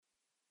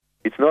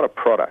It's not a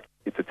product,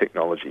 it's a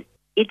technology.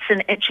 It's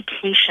an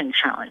education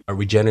challenge. A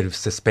regenerative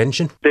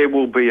suspension. There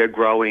will be a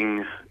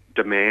growing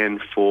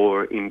demand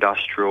for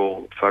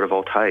industrial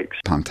photovoltaics.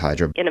 Pumped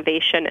hydro.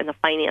 Innovation in the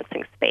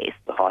financing space.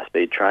 The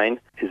high-speed train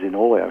is in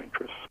all our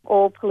interests.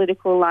 All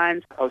political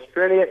lines.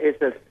 Australia is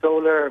a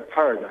solar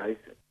paradise.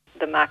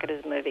 The market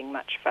is moving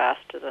much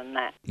faster than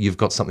that. You've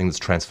got something that's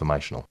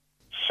transformational.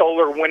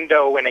 Solar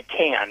window in a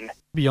can.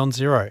 Beyond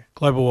Zero,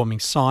 global warming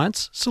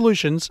science,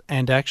 solutions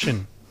and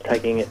action.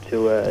 Taking it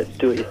to a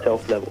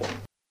do-it-yourself level.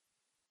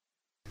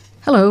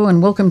 Hello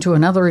and welcome to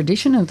another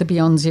edition of the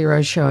Beyond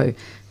Zero show,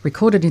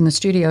 recorded in the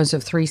studios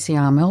of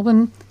 3CR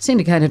Melbourne,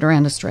 syndicated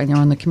around Australia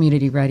on the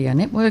Community Radio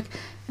Network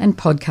and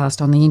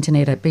podcast on the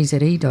internet at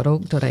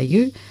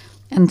bze.org.au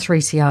and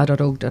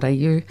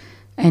 3cr.org.au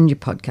and your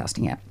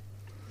podcasting app.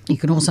 You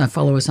can also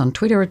follow us on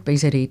Twitter at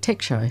BZE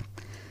Tech Show.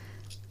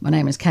 My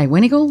name is Kay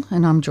Wenigal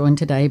and I'm joined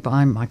today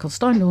by Michael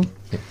Steindl.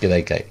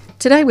 G'day, Kate.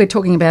 Today we're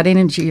talking about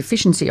energy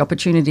efficiency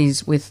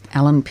opportunities with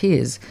Alan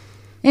Pearce.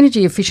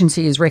 Energy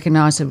efficiency is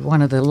recognised as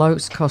one of the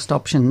lowest cost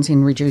options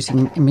in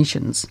reducing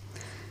emissions.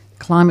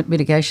 Climate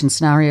mitigation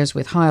scenarios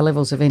with higher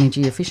levels of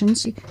energy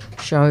efficiency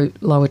show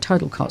lower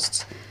total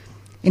costs.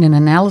 In an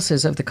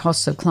analysis of the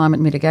costs of climate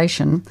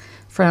mitigation,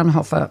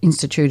 Fraunhofer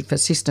Institute for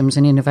Systems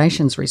and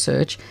Innovations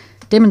Research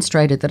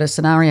demonstrated that a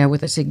scenario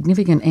with a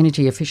significant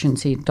energy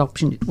efficiency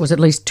adoption was at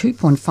least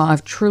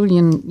 $2.5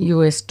 trillion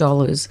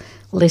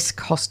less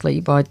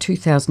costly by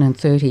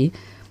 2030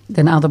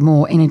 than other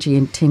more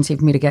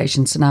energy-intensive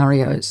mitigation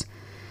scenarios.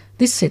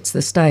 This sets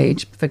the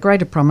stage for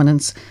greater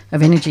prominence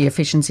of energy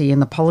efficiency in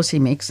the policy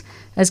mix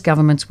as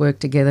governments work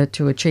together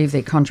to achieve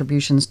their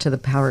contributions to the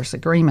Paris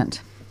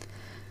Agreement.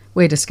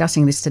 We're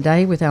discussing this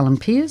today with Alan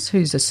Pearce,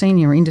 who's a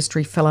Senior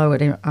Industry Fellow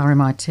at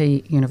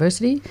RMIT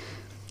University.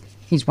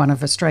 He's one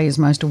of Australia's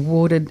most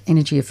awarded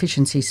energy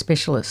efficiency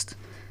specialists.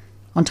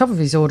 On top of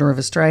his Order of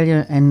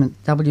Australia and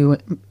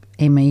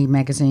WME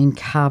Magazine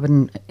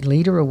Carbon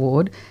Leader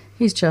Award,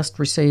 he's just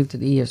received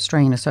the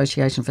Australian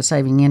Association for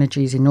Saving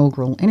Energy's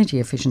inaugural Energy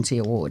Efficiency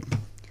Award.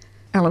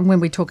 Alan, when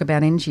we talk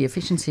about energy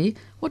efficiency,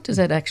 what does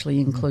that actually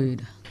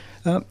include?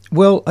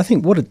 Well, I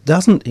think what it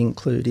doesn't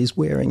include is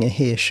wearing a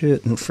hair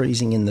shirt and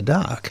freezing in the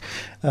dark.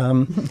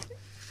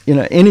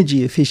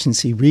 Energy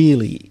efficiency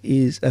really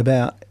is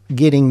about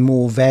getting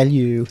more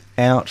value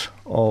out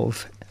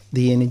of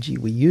the energy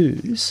we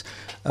use,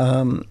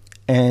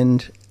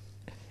 and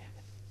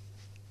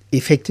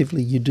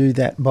effectively you do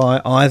that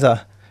by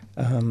either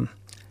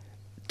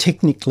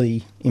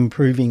technically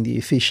improving the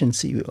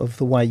efficiency of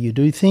the way you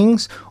do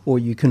things, or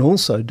you can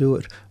also do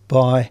it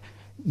by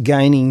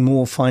gaining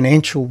more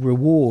financial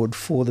reward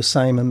for the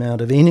same amount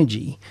of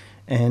energy.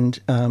 And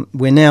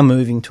we're now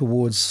moving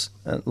towards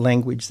a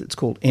language that's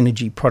called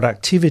energy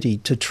productivity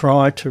to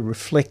try to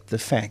reflect the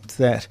fact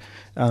that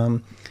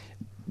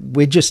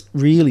we're just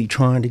really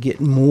trying to get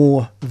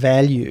more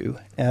value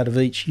out of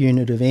each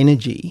unit of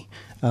energy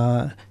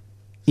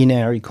in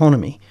our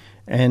economy.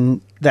 And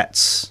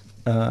that's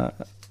a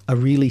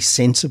really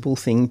sensible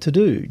thing to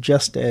do,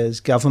 just as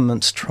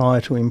governments try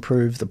to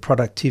improve the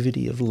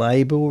productivity of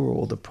labour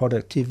or the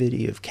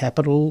productivity of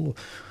capital.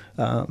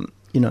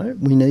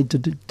 We need to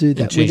do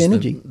that with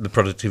energy. The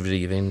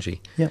productivity of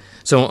energy. Yeah.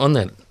 So on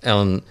that,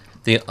 Alan,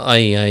 the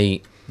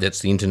IEA, that's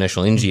the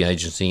International Energy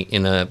Agency,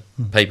 in a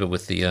paper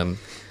with the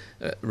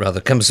rather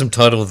cumbersome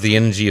title of the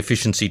Energy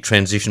Efficiency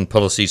Transition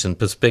Policies and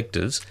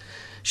Perspectives,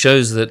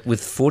 shows that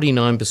with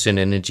 49%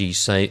 energy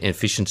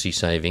efficiency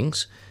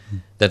savings,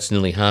 that's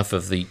nearly half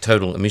of the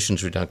total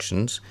emissions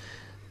reductions,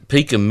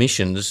 peak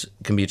emissions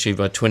can be achieved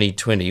by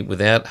 2020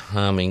 without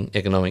harming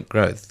economic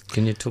growth.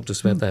 Can you talk to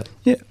us about that?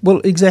 Yeah,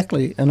 well,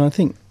 exactly. And I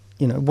think,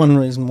 one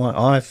reason why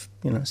I've,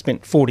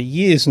 spent 40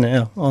 years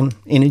now on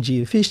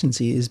energy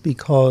efficiency is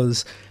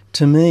because,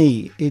 to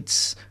me,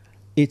 it's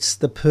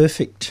the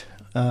perfect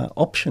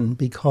option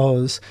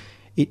because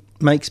it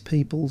makes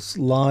people's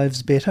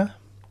lives better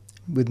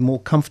with more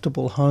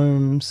comfortable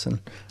homes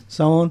and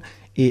so on.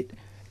 It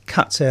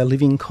cuts our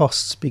living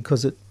costs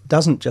because it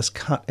doesn't just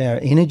cut our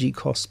energy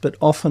costs, but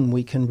often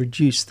we can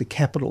reduce the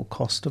capital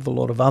cost of a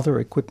lot of other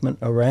equipment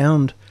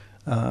around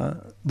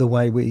the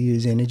way we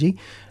use energy.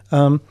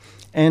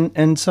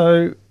 And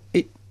so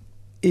it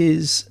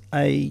is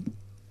a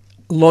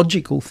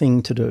logical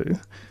thing to do.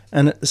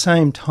 And at the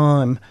same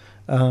time,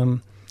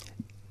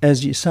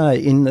 as you say,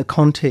 in the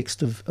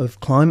context of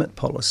climate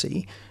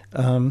policy,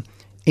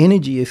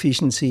 energy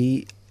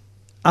efficiency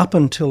up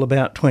until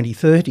about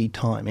 2030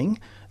 timing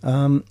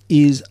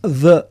is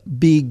the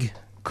big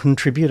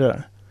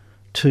contributor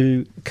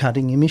to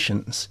cutting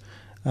emissions.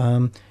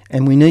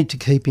 And we need to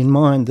keep in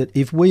mind that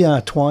if we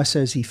are twice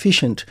as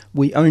efficient,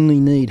 we only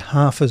need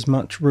half as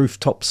much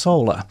rooftop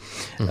solar.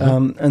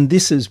 And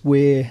this is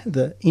where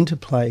the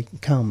interplay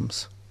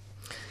comes.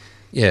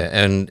 Yeah,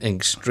 and an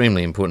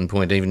extremely important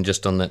point, even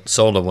just on that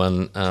solar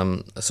one.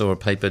 I saw a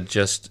paper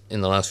just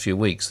in the last few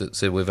weeks that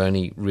said we've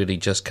only really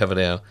just covered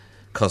our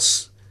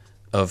costs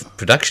of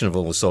production of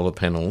all the solar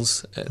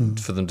panels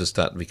for them to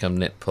start to become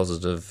net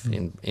positive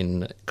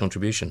in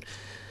contribution.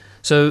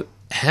 So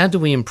how do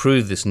we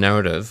improve this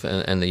narrative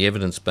and the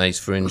evidence base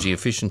for energy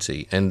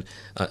efficiency? And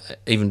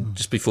even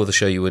just before the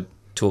show, you were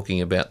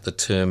talking about the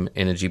term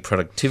energy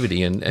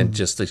productivity and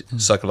just the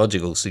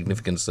psychological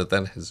significance that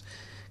has.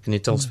 Can you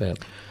tell us about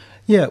it?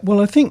 Yeah, well,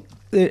 I think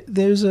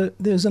there's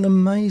an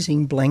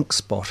amazing blank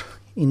spot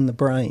in the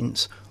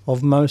brains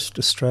of most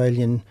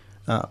Australian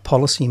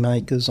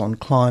policymakers on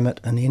climate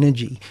and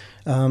energy.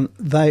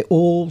 They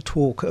all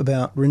talk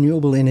about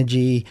renewable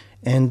energy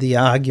and the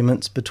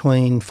arguments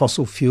between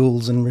fossil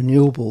fuels and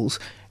renewables,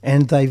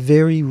 and they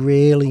very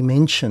rarely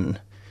mention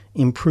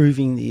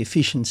improving the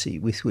efficiency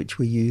with which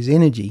we use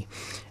energy.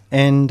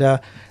 And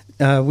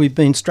we've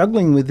been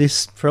struggling with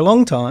this for a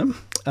long time,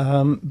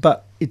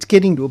 but it's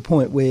getting to a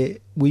point where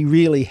we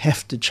really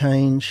have to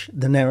change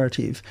the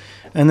narrative.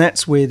 And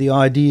that's where the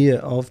idea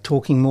of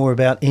talking more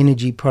about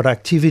energy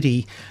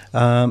productivity,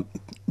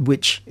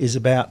 which is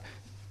about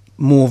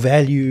more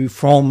value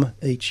from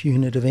each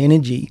unit of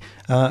energy,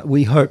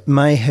 we hope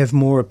may have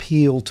more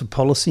appeal to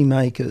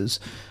policymakers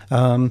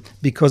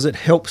because it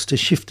helps to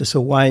shift us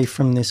away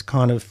from this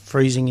kind of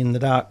freezing in the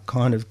dark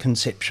kind of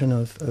conception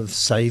of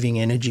saving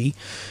energy.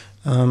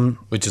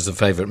 Which is a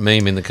favourite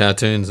meme in the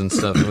cartoons and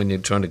stuff when you're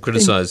trying to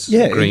criticise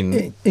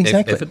green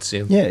efforts.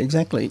 Yeah,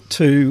 exactly.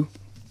 To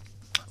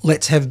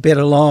let's have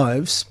better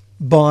lives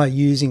by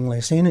using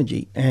less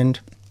energy. And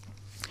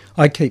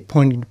I keep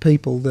pointing to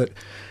people that,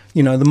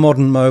 you know, the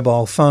modern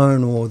mobile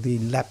phone or the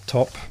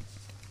laptop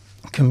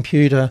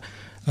computer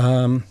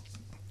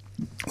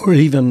or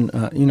even,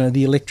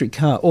 the electric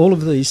car, all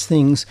of these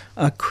things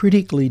are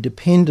critically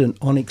dependent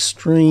on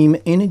extreme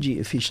energy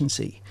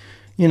efficiency.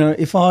 You know,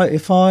 if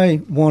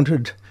I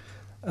wanted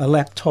a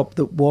laptop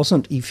that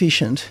wasn't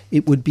efficient,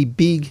 it would be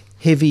big,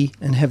 heavy,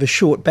 and have a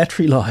short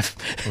battery life.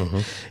 Mm-hmm.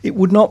 It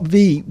would not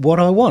be what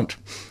I want.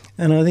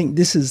 And I think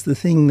this is the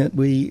thing that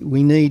we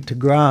need to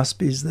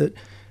grasp, is that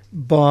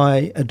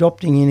by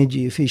adopting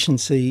energy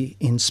efficiency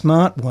in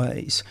smart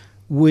ways,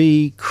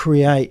 we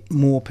create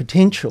more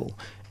potential.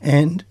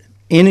 And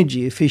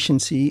energy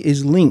efficiency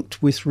is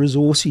linked with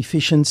resource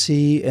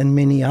efficiency and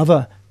many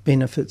other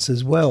benefits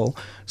as well,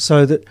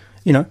 so that,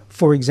 you know,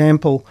 for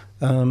example,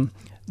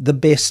 the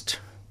best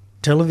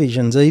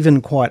televisions, even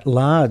quite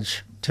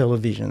large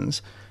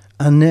televisions,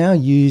 are now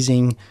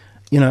using,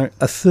 you know,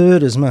 a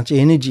third as much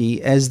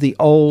energy as the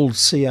old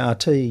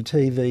CRT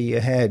TV you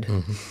had,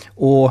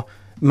 or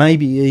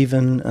maybe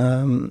even,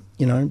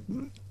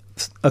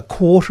 a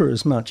quarter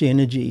as much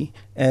energy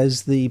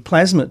as the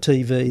plasma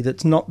TV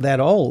that's not that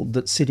old,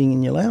 that's sitting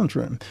in your lounge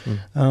room.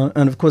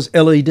 And of course,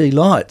 LED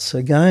lights,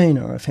 again,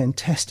 are a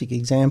fantastic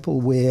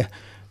example where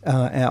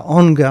our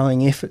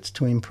ongoing efforts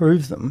to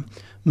improve them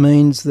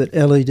means that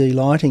LED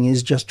lighting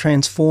is just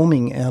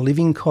transforming our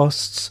living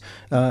costs.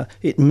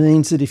 It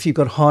means that if you've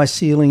got high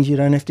ceilings, you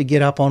don't have to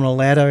get up on a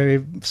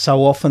ladder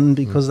so often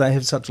because they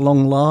have such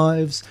long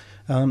lives.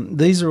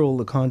 These are all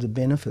the kinds of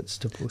benefits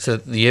to push. So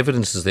the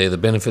evidence is there, the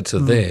benefits are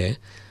there.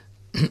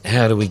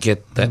 How do we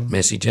get that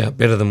message out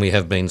better than we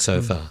have been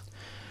so far?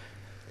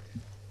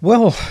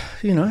 Well,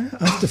 you know,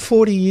 after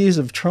 40 years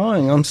of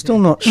trying, I'm still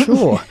not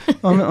sure.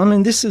 I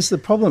mean, this is the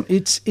problem.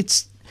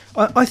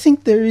 I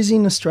think there is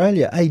in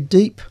Australia a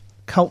deep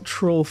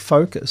cultural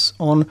focus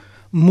on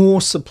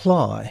more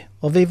supply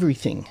of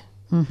everything.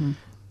 Mm-hmm.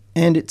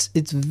 And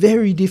it's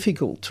very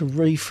difficult to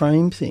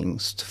reframe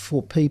things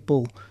for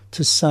people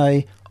to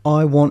say,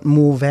 I want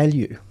more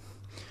value.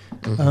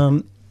 Mm-hmm.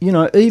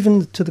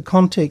 Even to the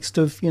context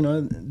of,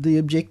 the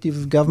objective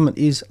of government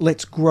is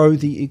let's grow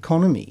the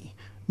economy,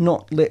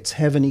 not let's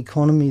have an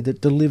economy that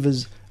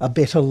delivers a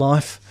better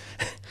life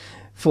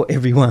for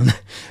everyone.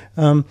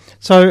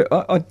 So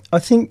I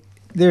think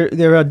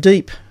there are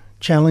deep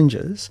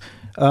challenges.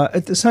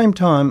 At the same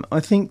time, I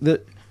think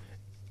that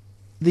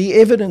the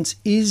evidence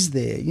is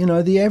there. You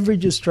know, the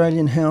average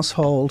Australian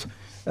household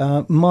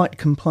might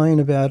complain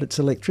about its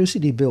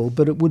electricity bill,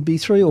 but it would be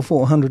 $300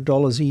 or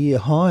 $400 a year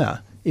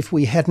higher if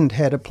we hadn't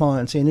had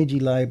appliance energy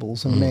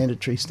labels and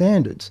mandatory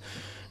standards.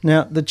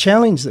 Now, the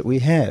challenge that we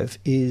have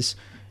is,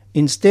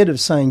 instead of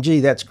saying,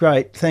 gee, that's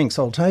great, thanks,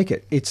 I'll take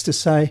it, it's to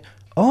say,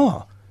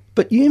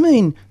 but you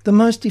mean the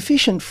most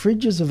efficient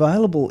fridges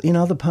available in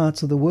other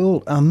parts of the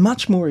world are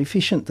much more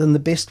efficient than the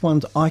best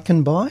ones I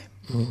can buy?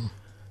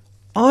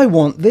 I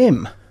want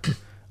them.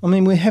 I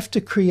mean, we have to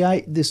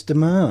create this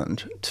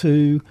demand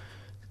to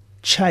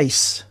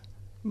chase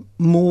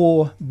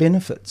more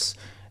benefits.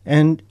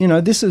 And,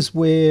 this is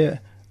where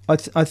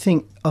I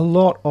think a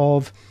lot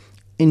of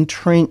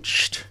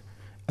entrenched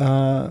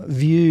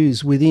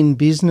views within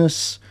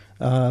business,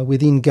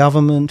 within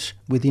government,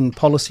 within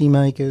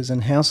policymakers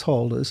and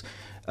householders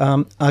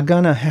are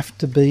going to have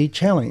to be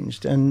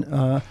challenged. And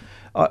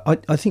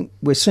I think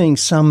we're seeing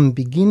some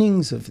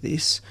beginnings of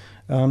this,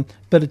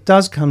 but it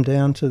does come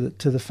down to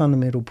the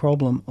fundamental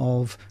problem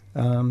of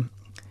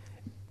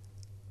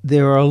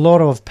there are a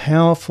lot of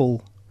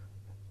powerful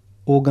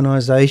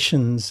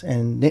organisations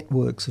and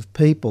networks of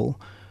people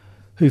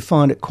who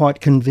find it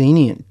quite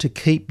convenient to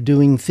keep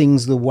doing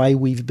things the way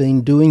we've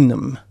been doing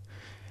them.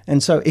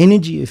 And so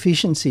energy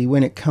efficiency,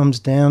 when it comes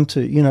down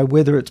to,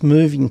 whether it's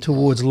moving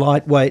towards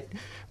lightweight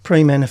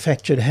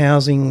pre-manufactured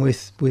housing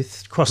with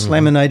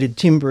cross-laminated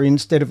timber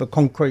instead of a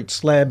concrete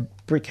slab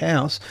brick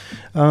house.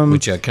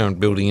 Which our current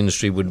building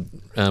industry would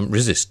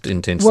resist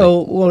intensely.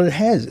 Well, it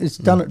has. It's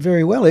done it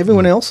very well.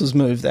 Everyone else has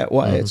moved that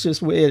way. It's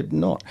just we're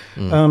not.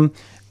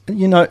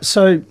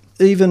 So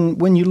even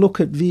when you look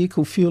at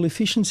vehicle fuel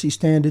efficiency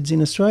standards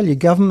in Australia,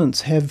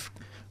 governments have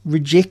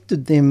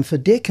rejected them for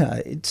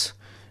decades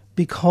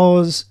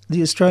because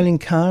the Australian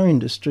car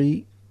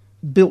industry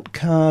built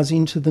cars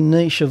into the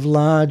niche of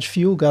large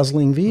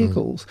fuel-guzzling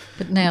vehicles.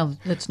 But now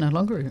that's no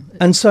longer...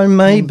 And so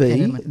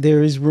maybe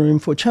there is room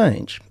for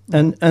change.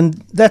 And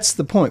that's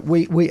the point.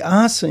 We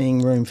are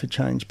seeing room for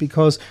change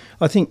because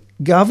I think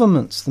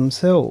governments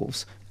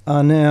themselves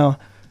are now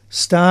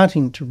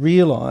starting to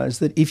realise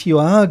that if you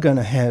are going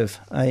to have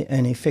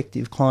an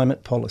effective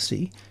climate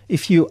policy,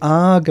 if you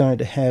are going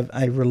to have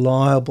a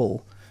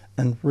reliable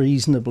and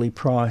reasonably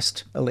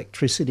priced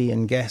electricity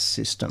and gas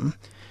system,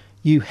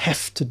 you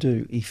have to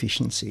do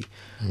efficiency.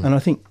 And I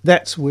think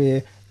that's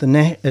where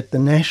at the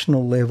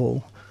national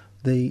level,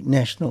 the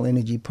National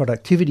Energy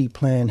Productivity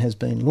Plan has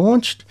been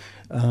launched.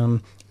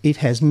 It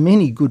has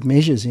many good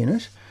measures in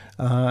it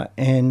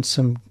and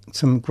some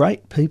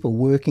great people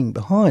working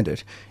behind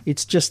it.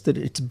 It's just that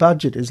its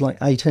budget is like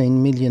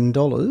 $18 million.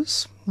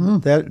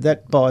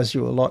 That buys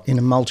you a lot in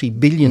a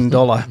multi-billion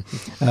dollar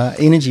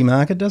energy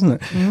market,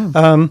 doesn't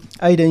it?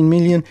 18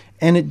 million,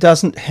 and it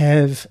doesn't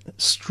have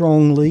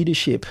strong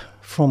leadership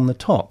from the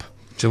top.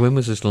 So when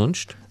was this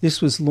launched?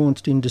 This was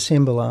launched in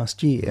December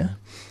last year.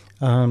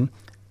 December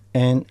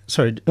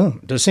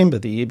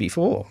the year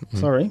before,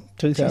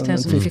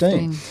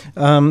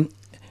 2015.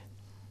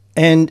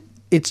 And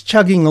it's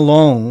chugging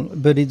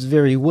along, but it's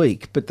very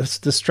weak, but the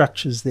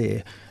structure's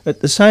there. At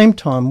the same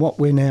time, what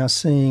we're now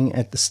seeing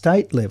at the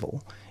state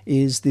level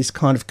is this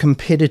kind of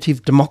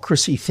competitive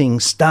democracy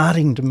thing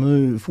starting to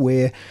move,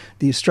 where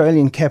the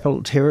Australian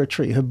Capital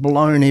Territory have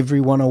blown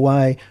everyone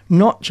away,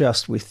 not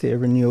just with their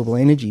renewable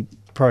energy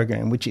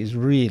program, which is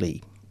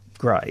really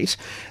great,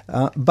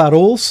 but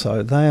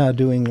also they are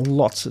doing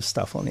lots of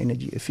stuff on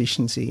energy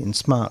efficiency in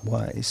smart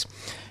ways.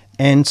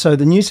 And so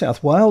the New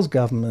South Wales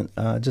government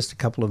just a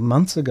couple of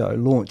months ago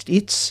launched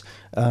its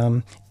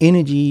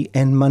energy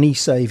and money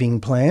saving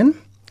plan.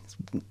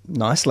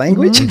 Nice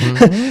language.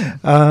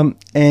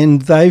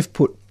 And they've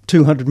put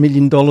 $200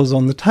 million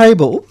on the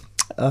table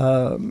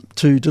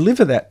to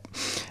deliver that.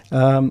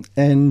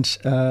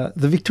 The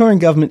Victorian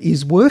government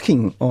is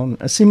working on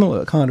a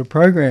similar kind of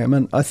program,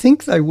 and I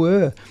think they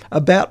were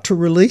about to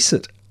release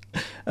it.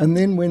 And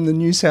then when the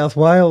New South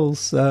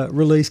Wales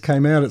release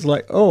came out, it's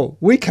like, oh,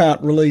 we can't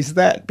release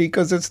that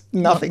because it's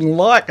nothing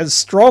like as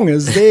strong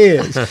as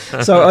theirs.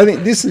 So I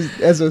think this is,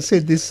 as I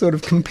said, this sort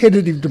of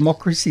competitive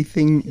democracy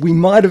thing, we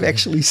might have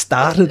actually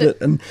started it.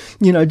 And,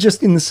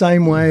 just in the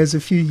same way as a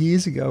few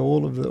years ago,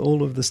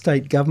 all of the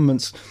state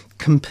governments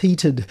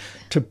competed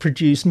to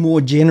produce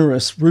more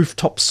generous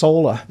rooftop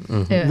solar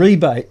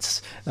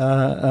rebates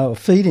or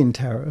feed-in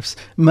tariffs.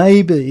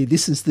 Maybe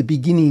this is the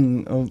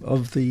beginning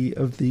of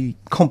the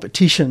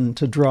competition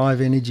to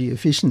drive energy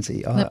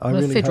efficiency. I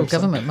really the federal hope so.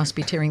 government must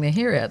be tearing their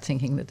hair out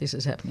thinking that this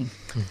is happening.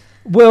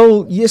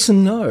 Well, yes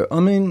and no. I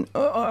mean,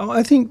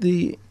 I think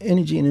the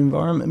Energy and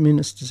Environment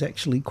Minister is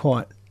actually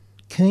quite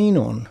keen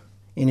on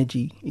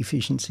energy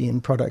efficiency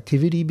and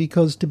productivity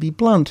because, to be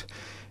blunt,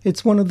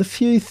 it's one of the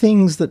few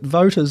things that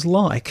voters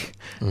like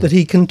that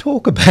he can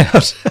talk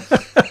about.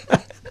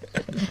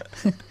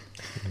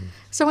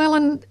 So,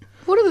 Alan,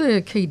 what are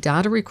the key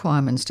data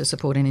requirements to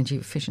support energy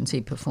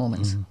efficiency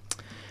performance?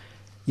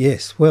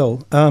 Yes,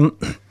 well,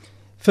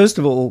 first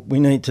of all, we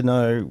need to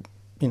know,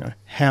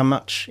 how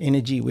much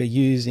energy we're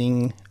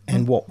using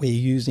and what we're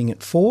using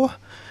it for.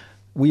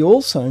 We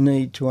also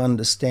need to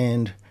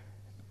understand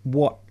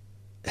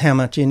how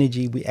much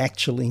energy we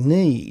actually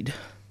need.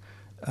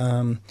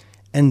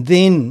 And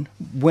then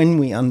when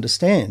we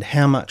understand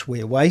how much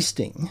we're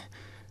wasting,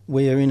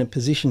 we're in a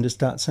position to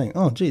start saying,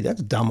 oh, gee,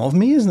 that's dumb of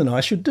me, isn't it?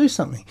 I should do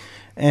something.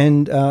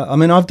 And,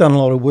 I've done a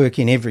lot of work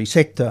in every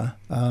sector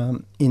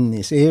in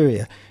this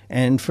area.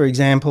 And, for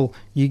example,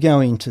 you go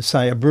into,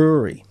 say, a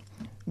brewery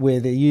where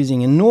they're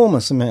using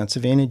enormous amounts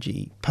of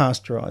energy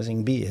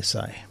pasteurising beer,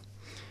 say.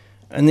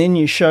 And then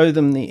you show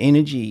them the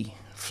energy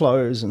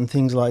flows and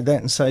things like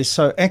that and say,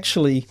 so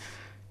actually,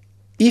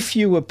 if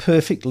you were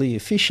perfectly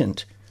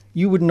efficient,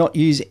 you would not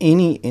use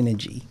any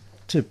energy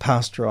to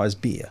pasteurise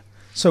beer.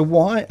 So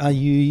why are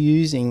you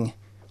using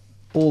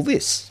all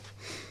this?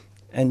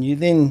 And you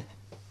then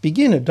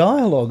begin a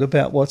dialogue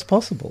about what's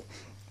possible.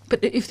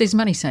 But if there's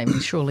money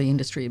savings, surely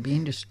industry would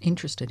be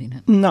interested in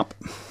it. No.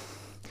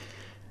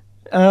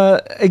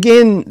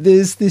 Again,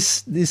 there's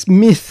this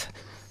myth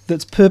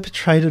that's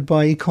perpetrated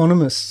by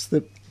economists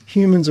that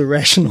humans are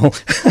rational.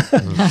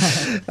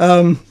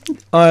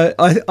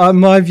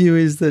 My view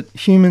is that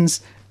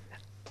humans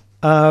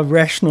are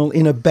rational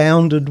in a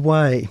bounded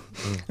way.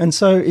 And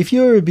so if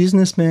you're a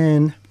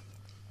businessman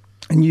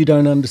and you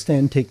don't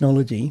understand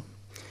technology,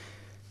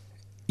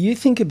 you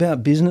think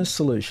about business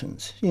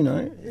solutions.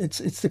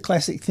 It's the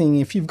classic thing.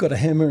 If you've got a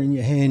hammer in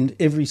your hand,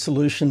 every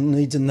solution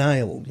needs a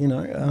nail,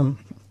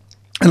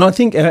 And I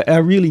think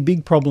our really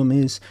big problem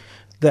is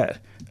that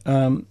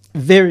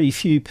very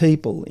few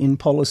people in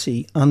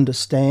policy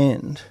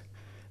understand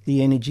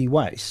the energy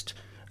waste.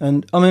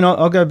 And I mean,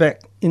 I'll go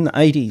back in the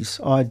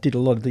 80s, I did a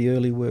lot of the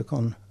early work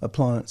on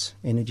appliance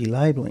energy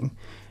labelling,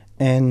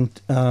 and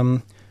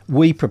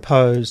we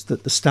proposed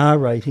that the star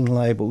rating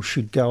label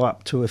should go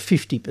up to a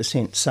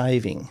 50%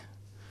 saving.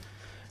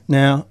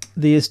 Now,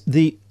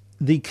 the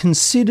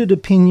considered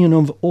opinion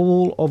of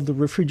all of the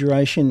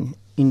refrigeration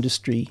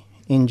industry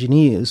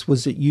engineers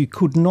was that you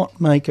could not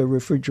make a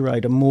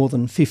refrigerator more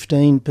than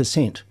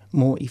 15%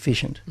 more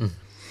efficient.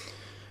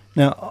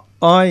 Now,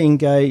 I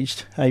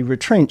engaged a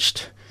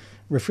retrenched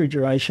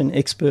refrigeration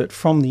expert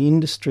from the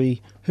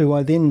industry who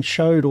I then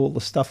showed all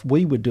the stuff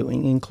we were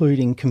doing,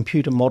 including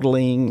computer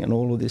modelling and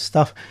all of this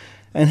stuff,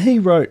 and he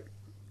wrote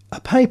a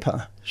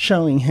paper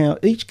showing how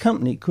each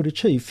company could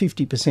achieve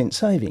 50%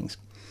 savings.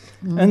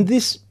 And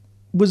this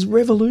was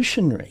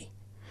revolutionary.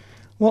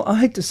 Well,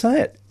 I hate to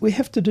say it, we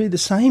have to do the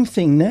same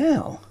thing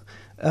now.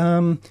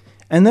 And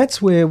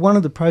that's where one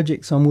of the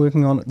projects I'm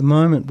working on at the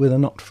moment with a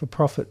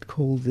not-for-profit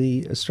called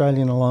the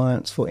Australian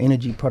Alliance for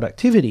Energy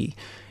Productivity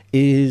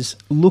is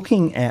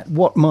looking at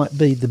what might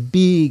be the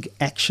big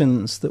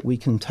actions that we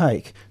can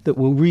take that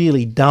will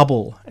really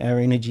double our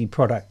energy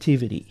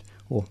productivity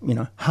or,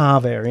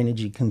 halve our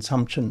energy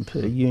consumption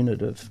per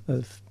unit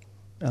of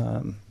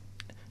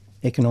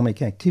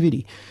economic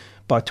activity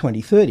by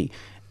 2030.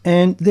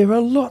 And there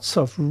are lots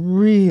of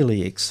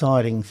really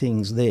exciting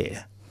things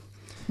there.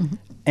 Mm-hmm.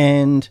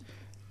 And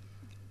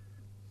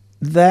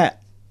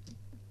that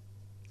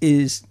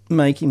is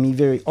making me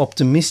very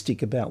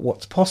optimistic about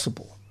what's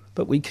possible.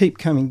 But we keep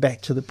coming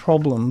back to the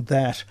problem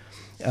that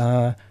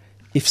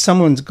if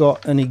someone's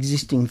got an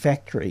existing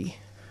factory,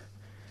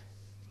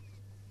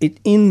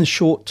 in the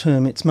short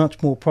term, it's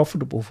much more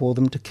profitable for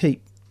them to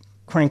keep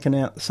cranking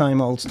out the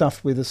same old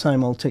stuff with the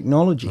same old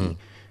technology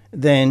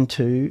than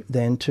to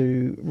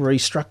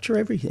restructure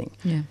everything.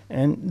 Yeah.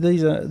 And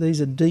these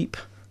are deep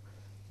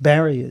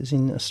barriers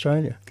in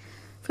Australia.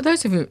 For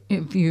those of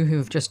you who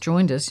have just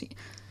joined us,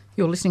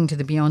 you're listening to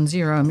the Beyond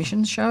Zero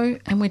Emissions show,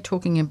 and we're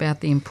talking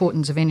about the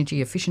importance of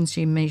energy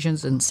efficiency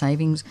measures and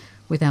savings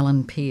with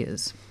Alan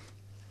Pearce.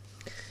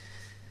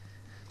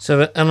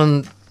 So,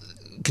 Alan,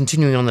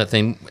 continuing on that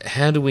theme,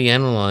 how do we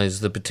analyse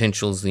the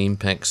potentials, the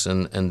impacts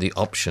and the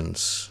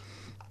options?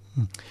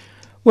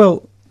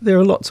 Well, there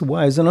are lots of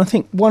ways, and I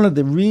think one of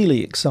the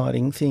really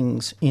exciting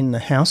things in the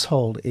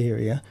household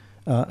area,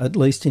 at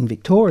least in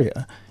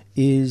Victoria,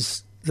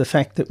 is the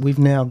fact that we've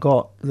now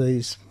got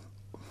these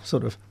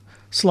sort of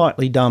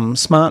slightly dumb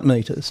smart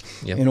meters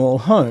in all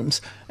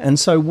homes, and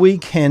so we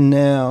can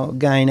now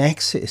gain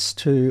access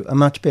to a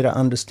much better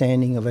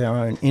understanding of our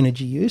own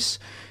energy use,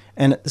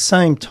 and at the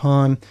same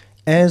time,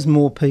 as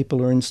more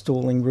people are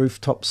installing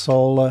rooftop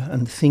solar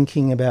and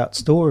thinking about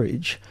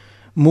storage,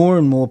 more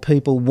and more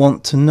people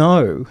want to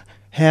know,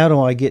 how do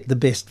I get the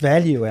best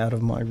value out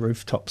of my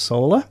rooftop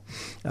solar?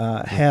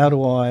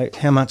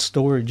 How much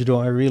storage do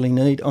I really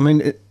need? I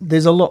mean,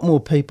 there's a lot more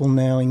people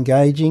now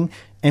engaging,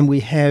 and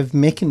we have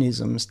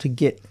mechanisms to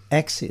get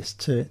access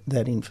to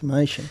that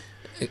information.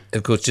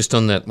 Of course, just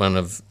on that one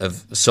of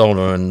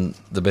solar and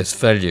the best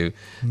value,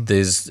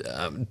 there's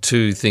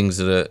two things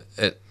that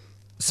are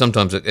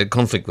sometimes at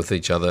conflict with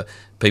each other.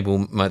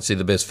 People might see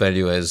the best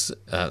value as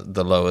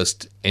the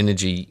lowest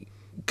energy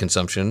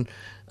consumption.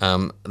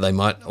 They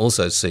might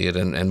also see it,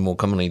 and more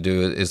commonly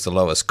do it, is the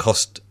lowest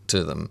cost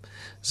to them.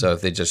 So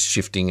if they're just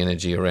shifting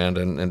energy around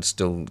and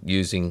still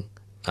using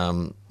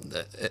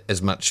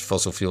as much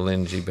fossil fuel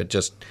energy, but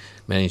just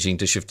managing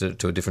to shift it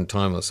to a different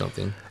time or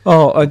something.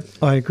 Oh,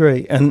 I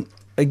agree. And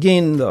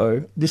again,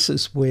 though, this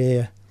is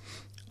where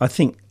I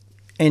think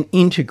an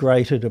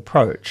integrated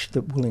approach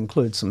that will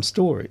include some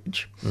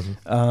storage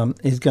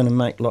is going to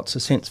make lots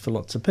of sense for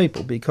lots of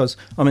people. Because,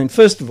 I mean,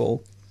 first of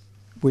all,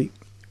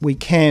 we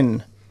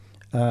can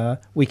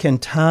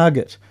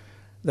target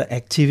the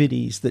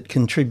activities that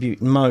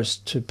contribute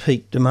most to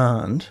peak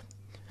demand,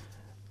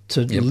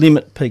 to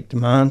limit peak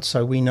demand.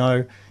 So we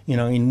know,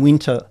 in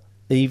winter,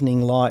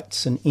 evening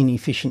lights and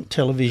inefficient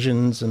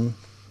televisions and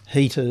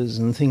heaters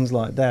and things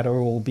like that are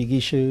all big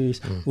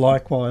issues.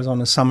 Likewise, on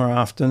a summer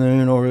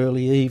afternoon or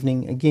early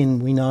evening, again,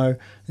 we know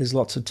there's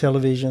lots of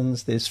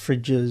televisions, there's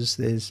fridges,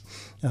 there's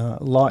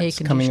lights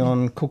coming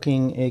on,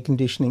 cooking, air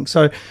conditioning.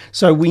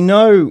 So we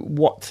know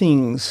what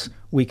things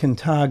we can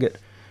target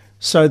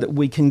so that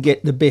we can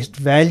get the best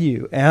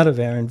value out of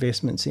our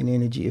investments in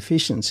energy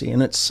efficiency.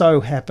 And it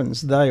so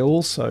happens they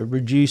also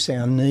reduce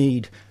our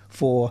need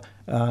for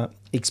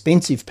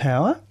expensive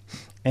power,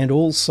 and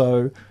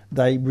also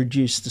they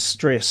reduce the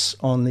stress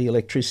on the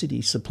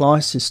electricity supply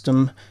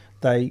system.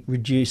 They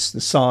reduce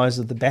the size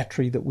of the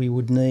battery that we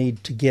would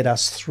need to get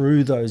us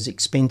through those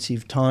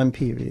expensive time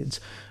periods.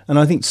 And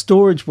I think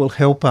storage will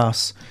help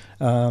us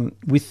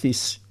with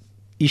this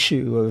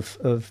issue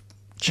of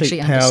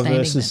cheap power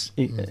versus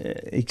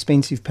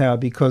expensive power,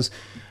 because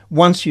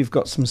once you've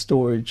got some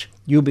storage,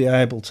 you'll be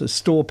able to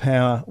store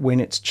power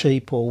when it's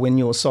cheap or when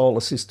your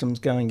solar system's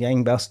going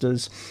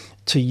gangbusters,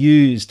 to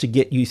use to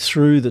get you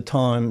through the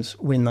times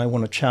when they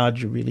want to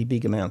charge you really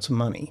big amounts of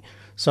money.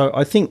 So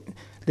I think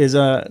there's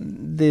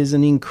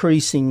an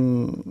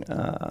increasing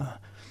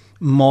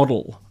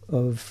model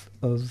of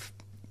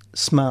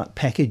smart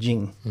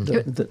packaging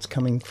that's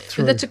coming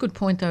through. That's a good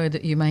point, though,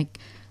 that you make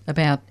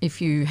about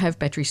if you have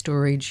battery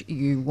storage,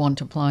 you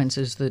want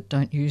appliances that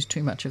don't use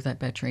too much of that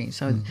battery.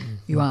 So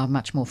you are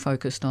much more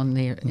focused on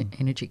their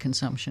energy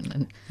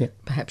consumption than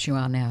perhaps you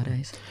are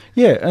nowadays.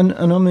 Yeah, and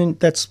I mean,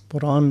 that's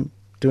what I'm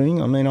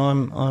doing. I mean,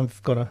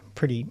 I've got a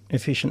pretty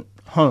efficient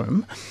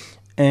home,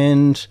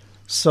 and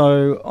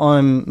so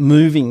I'm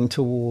moving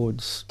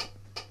towards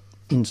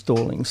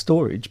installing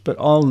storage, but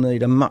I'll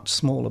need a much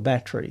smaller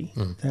battery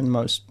than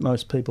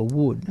most people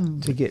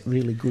would to get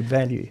really good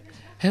value.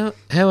 How,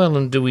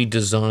 Alan, do we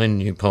design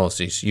new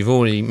policies? You've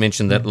already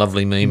mentioned that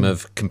lovely meme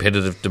of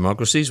competitive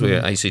democracies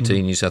where ACT,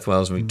 New South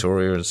Wales and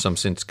Victoria are in some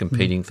sense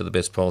competing for the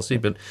best policy,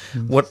 but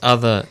what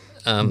other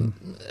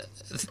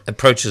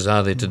approaches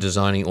are there to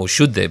designing, or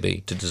should there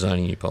be, to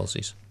designing new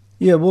policies?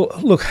 Yeah, well,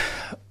 look,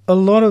 a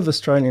lot of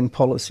Australian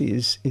policy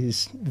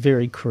is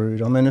very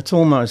crude. I mean, it's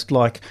almost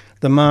like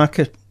the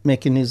market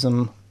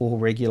mechanism or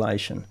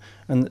regulation.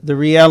 And the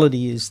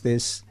reality is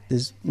there's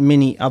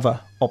many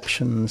other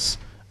options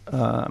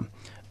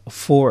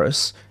for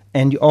us,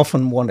 and you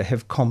often want to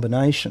have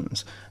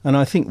combinations. And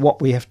I think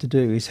what we have to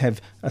do is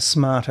have a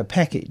smarter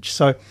package.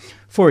 So,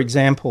 for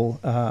example,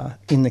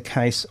 in the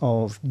case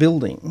of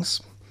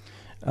buildings,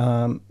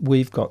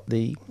 we've got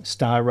the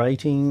star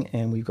rating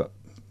and we've got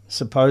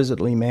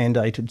supposedly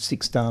mandated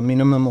 6-star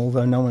minimum,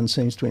 although no one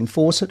seems to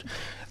enforce it.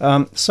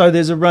 So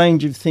there's a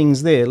range of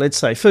things there. Let's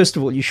say, first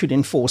of all, you should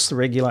enforce the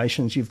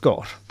regulations you've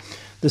got.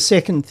 The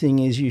second thing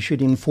is you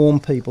should inform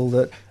people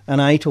that an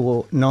 8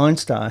 or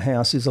 9-star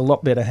house is a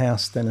lot better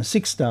house than a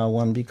 6-star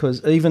one,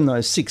 because even though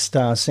 6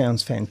 stars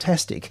sounds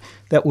fantastic,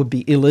 that would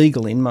be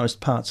illegal in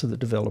most parts of the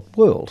developed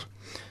world,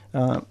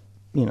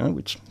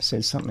 which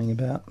says something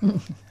about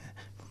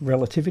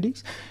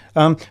relativities.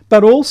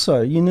 But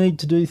also you need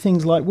to do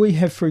things like we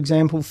have, for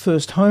example,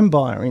 first home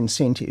buyer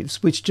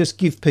incentives, which just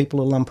give people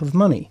a lump of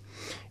money.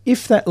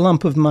 If that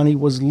lump of money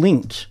was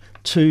linked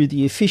to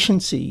the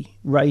efficiency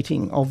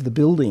rating of the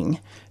building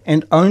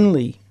and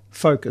only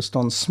focused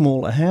on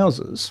smaller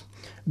houses,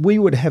 we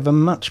would have a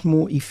much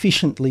more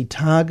efficiently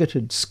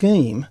targeted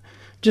scheme,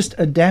 just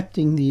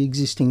adapting the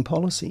existing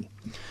policy.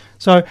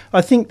 So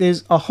I think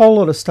there's a whole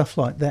lot of stuff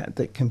like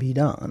that can be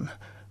done.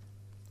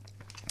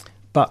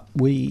 But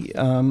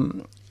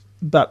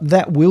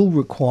that will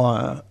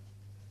require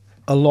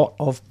a lot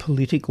of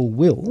political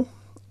will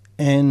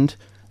and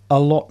a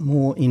lot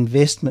more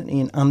investment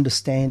in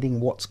understanding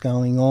what's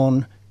going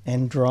on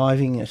and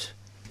driving it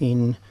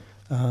in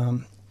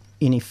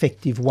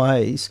effective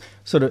ways,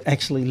 sort of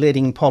actually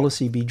letting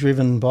policy be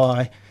driven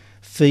by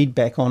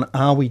feedback on,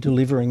 are we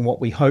delivering what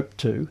we hope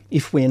to?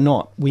 If we're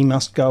not, we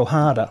must go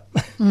harder.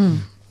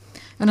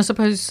 And I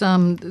suppose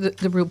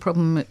the real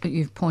problem that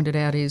you've pointed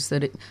out is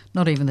that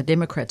not even the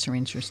Democrats are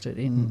interested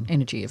in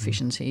energy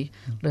efficiency,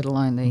 let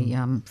alone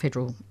the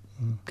federal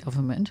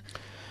government.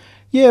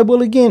 Yeah,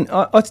 well, again,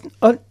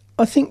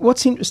 I think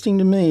what's interesting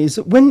to me is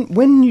that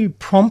when you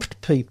prompt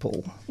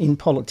people in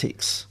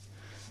politics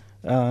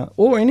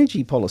or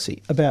energy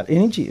policy about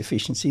energy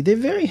efficiency, they're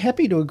very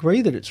happy to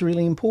agree that it's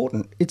really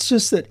important. It's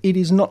just that it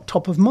is not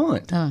top of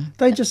mind. Oh.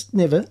 They just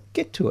never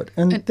get to it.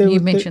 And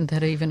you mentioned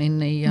that even in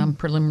the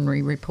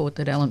preliminary report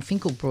that Alan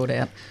Finkel brought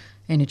out,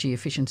 energy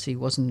efficiency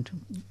wasn't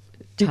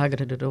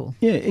targeted at all.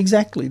 Yeah,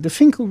 exactly. The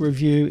Finkel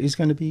review is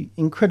going to be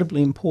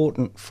incredibly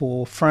important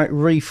for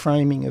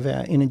reframing of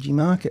our energy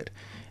market.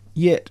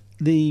 Yet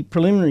the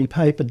preliminary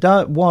paper,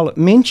 while it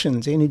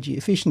mentions energy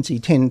efficiency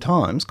 10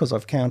 times, because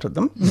I've counted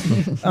them,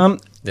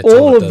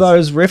 all of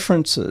those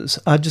references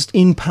are just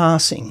in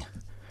passing.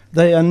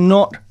 They are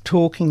not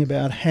talking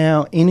about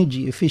how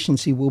energy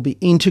efficiency will be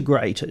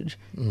integrated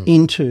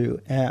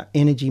into our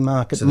energy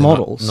market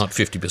models. Not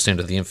 50%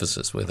 of the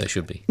emphasis where they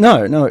should be.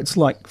 No, it's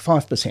like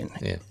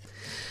 5%. Yeah.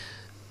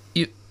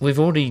 We've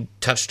already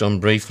touched on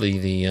briefly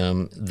the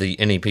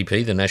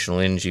NEPP, the National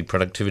Energy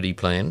Productivity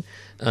Plan.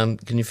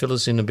 Can you fill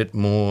us in a bit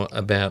more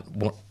about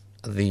what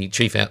the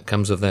chief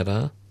outcomes of that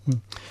are?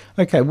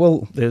 Okay,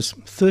 well, there's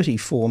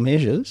 34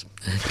 measures.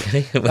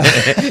 Okay,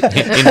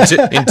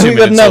 in 2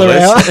 minutes another or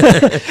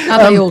less. hour.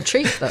 Are they all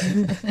cheap though?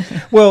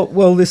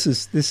 Well, this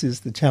is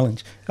the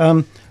challenge.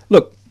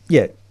 Look,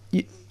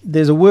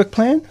 there's a work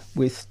plan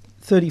with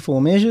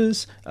 34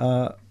 measures.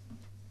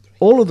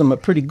 All of them are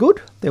pretty good.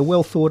 They're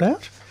well thought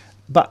out,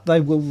 but they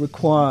will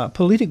require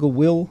political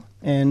will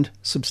and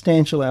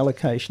substantial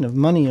allocation of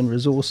money and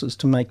resources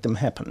to make them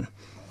happen.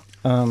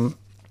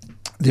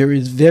 There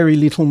is very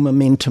little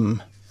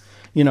momentum.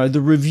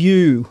 The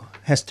review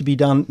has to be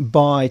done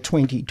by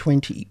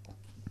 2020.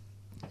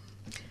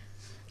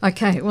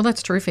 Okay, well,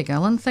 that's terrific,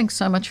 Alan. Thanks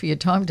so much for your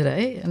time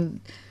today. And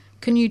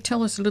can you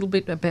tell us a little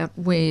bit about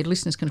where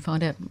listeners can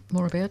find out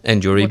more about?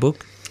 And your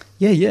ebook?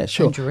 Yeah,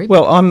 sure. Andrew?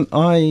 Well,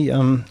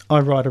 I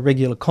write a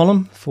regular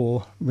column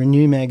for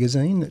Renew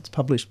magazine that's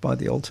published by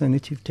the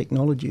Alternative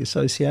Technology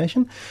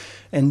Association,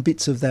 and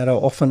bits of that are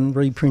often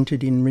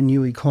reprinted in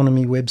Renew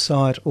Economy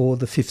website or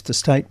the Fifth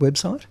Estate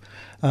website.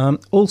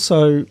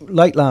 Also,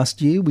 late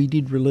last year, we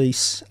did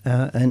release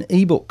an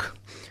ebook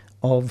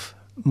of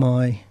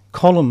my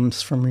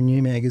columns from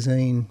Renew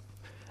magazine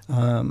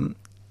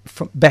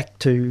back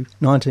to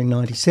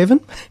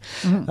 1997,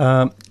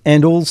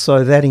 and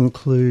also that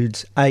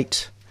includes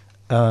 8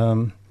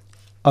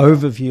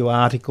 overview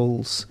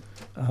articles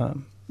that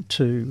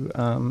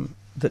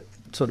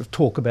sort of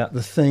talk about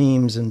the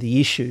themes and the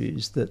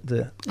issues that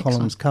the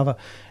columns cover.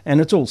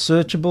 And it's all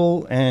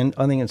searchable, and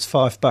I think it's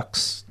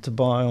 $5 to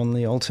buy on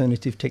the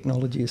Alternative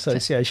Technology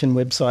Association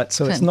website,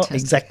 so it's not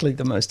exactly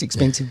the most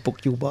expensive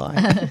book you'll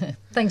buy.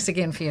 Thanks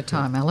again for your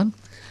time, Alan.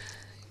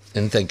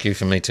 And thank you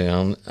from me too,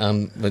 Alan.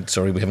 But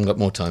sorry, we haven't got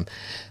more time.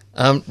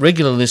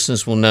 Regular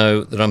listeners will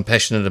know that I'm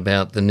passionate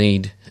about the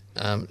need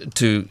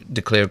to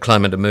declare a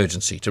climate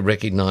emergency, to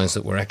recognise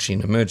that we're actually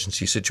in an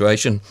emergency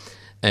situation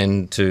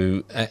and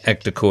to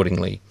act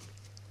accordingly.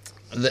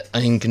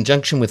 In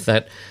conjunction with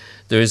that,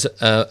 there is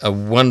a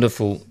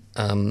wonderful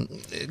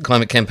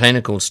climate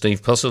campaigner called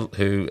Steve Posselt,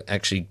 who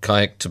actually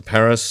kayaked to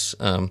Paris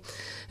and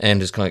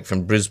has kayaked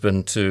from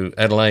Brisbane to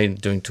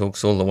Adelaide, doing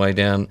talks all the way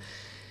down.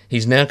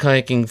 He's now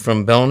kayaking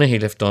from Ballina. He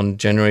left on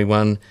January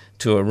 1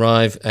 to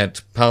arrive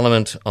at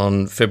Parliament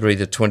on February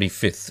the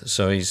 25th.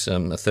 So he's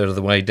a third of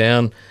the way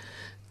down.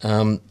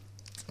 Go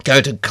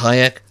to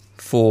Kayak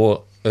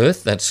for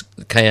Earth. That's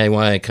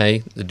Kayak,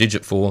 the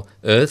digit for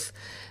Earth.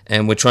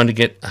 And we're trying to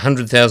get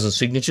 100,000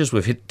 signatures.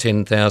 We've hit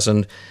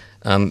 10,000.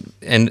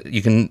 And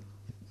you can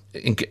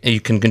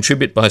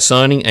contribute by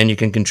signing, and you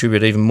can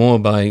contribute even more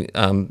by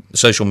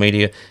social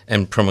media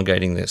and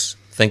promulgating this.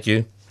 Thank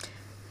you.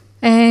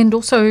 And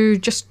also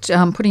just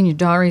put in your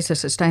diaries a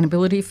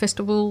sustainability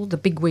festival. The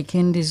big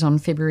weekend is on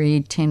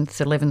February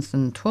 10th, 11th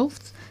and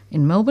 12th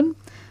in Melbourne,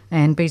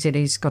 and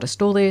BZE's got a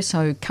stall there,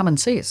 so come and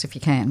see us if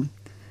you can.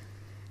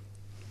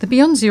 The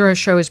Beyond Zero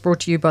show is brought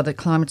to you by the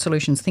climate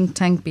solutions think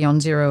tank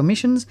Beyond Zero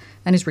Emissions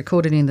and is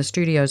recorded in the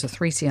studios of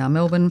 3CR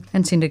Melbourne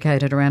and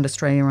syndicated around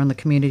Australia on the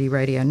Community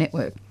Radio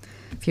Network.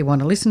 If you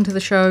want to listen to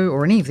the show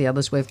or any of the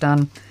others we've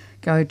done,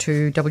 go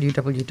to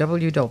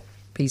www.bze.org.au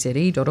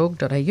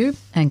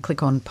and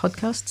click on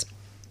podcasts.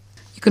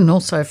 You can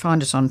also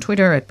find us on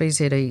Twitter at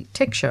BZE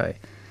Tech Show.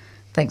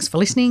 Thanks for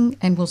listening,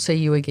 and we'll see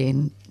you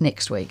again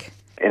next week.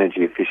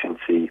 Energy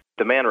efficiency.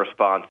 Demand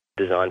response.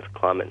 Design for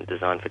climate and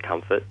design for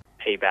comfort.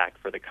 Payback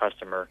for the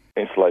customer.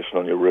 Insulation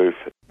on your roof.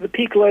 The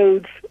peak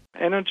loads.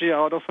 Energy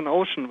out of an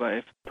ocean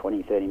wave.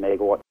 20, 30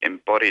 megawatt.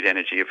 Embodied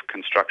energy of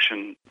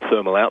construction.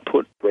 Thermal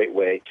output. Great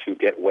way to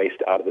get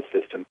waste out of the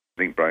system.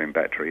 Zinc-bromine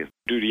batteries.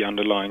 Do the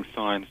underlying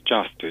science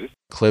justice.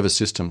 Clever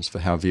systems for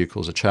how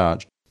vehicles are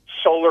charged.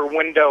 Solar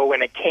window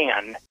in a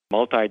can.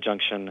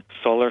 Multi-junction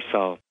solar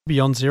cell.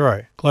 Beyond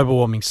Zero. Global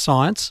warming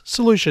science,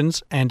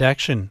 solutions and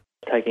action.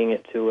 Taking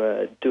it to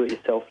a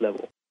do-it-yourself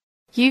level.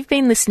 You've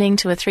been listening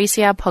to a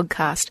 3CR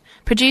podcast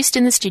produced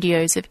in the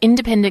studios of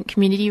independent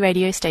community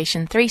radio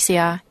station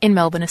 3CR in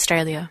Melbourne,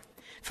 Australia.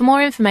 For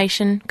more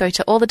information, go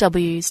to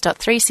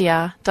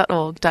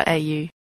allthews.3cr.org.au.